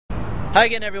Hi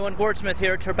again everyone, Gord Smith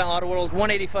here at Turpin Auto World,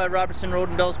 185 Robertson Road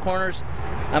in Bells Corners.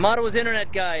 I'm Ottawa's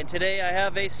internet guy, and today I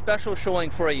have a special showing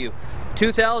for you.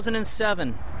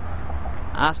 2007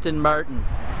 Aston Martin,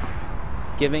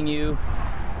 giving you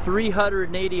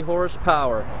 380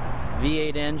 horsepower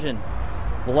V8 engine.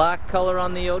 Black color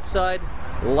on the outside,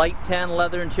 light tan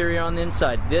leather interior on the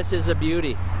inside. This is a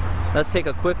beauty. Let's take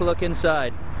a quick look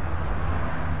inside.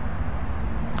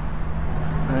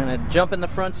 I'm going to jump in the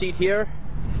front seat here,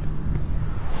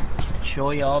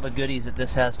 show you all the goodies that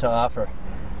this has to offer.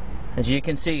 As you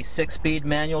can see, 6-speed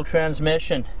manual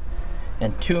transmission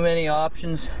and too many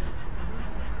options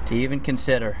to even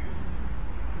consider.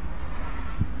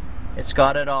 It's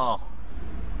got it all.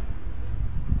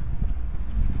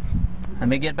 Let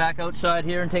me get back outside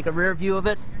here and take a rear view of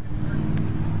it.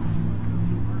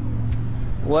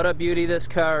 What a beauty this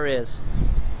car is.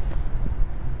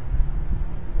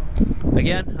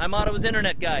 Again, I'm Ottawa's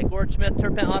internet guy, Gord Smith,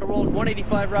 Turpin Auto World,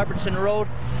 185 Robertson Road.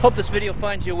 Hope this video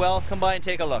finds you well. Come by and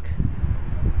take a look.